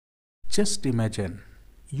Just imagine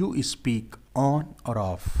you speak on or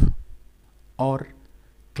off or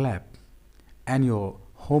clap and your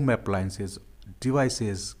home appliances,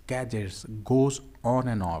 devices, gadgets goes on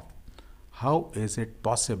and off. How is it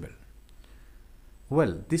possible?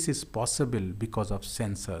 Well, this is possible because of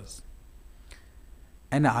sensors.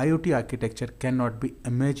 An IoT architecture cannot be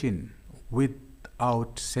imagined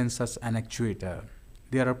without sensors and actuator.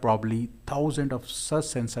 There are probably thousands of such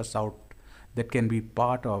sensors out that can be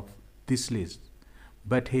part of this list.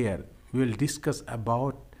 But here we will discuss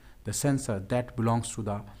about the sensor that belongs to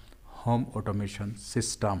the home automation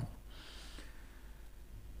system.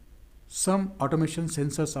 Some automation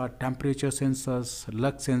sensors are temperature sensors,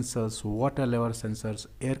 lux sensors, water level sensors,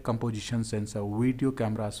 air composition sensor, video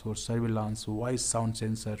cameras for surveillance, voice sound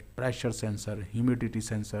sensor, pressure sensor, humidity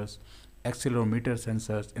sensors, accelerometer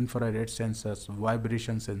sensors, infrared sensors,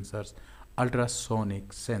 vibration sensors, ultrasonic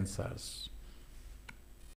sensors.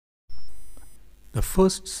 The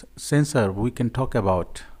first sensor we can talk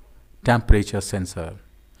about, temperature sensor.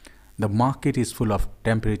 The market is full of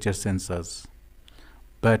temperature sensors,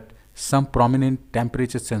 but some prominent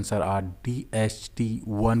temperature sensors are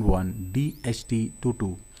DHT11,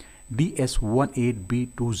 DHT22,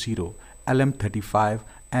 DS18B20, LM35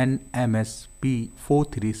 and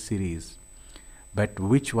MSP43 series. But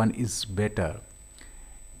which one is better?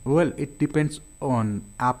 Well, it depends on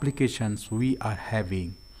applications we are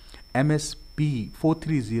having.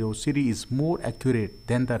 MSP430 series is more accurate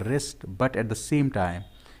than the rest, but at the same time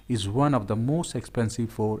is one of the most expensive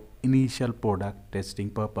for initial product testing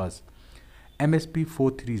purpose.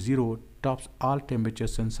 MSP430 tops all temperature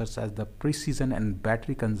sensors as the precision and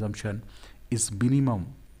battery consumption is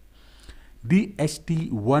minimum. The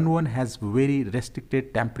HT11 has very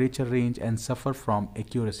restricted temperature range and suffer from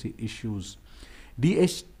accuracy issues. The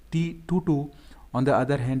HT22 on the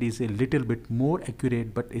other hand is a little bit more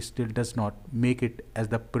accurate, but it still does not make it as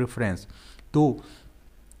the preference, though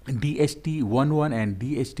DHT11 and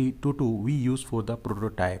DHT22 we use for the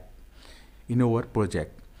prototype in our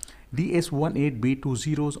project.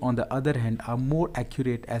 DS18B20s on the other hand are more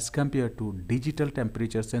accurate as compared to digital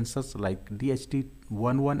temperature sensors like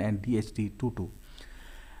DHT11 and DHT22.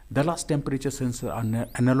 The last temperature sensors are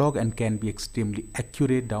analog and can be extremely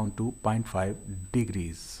accurate down to 0.5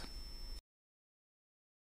 degrees.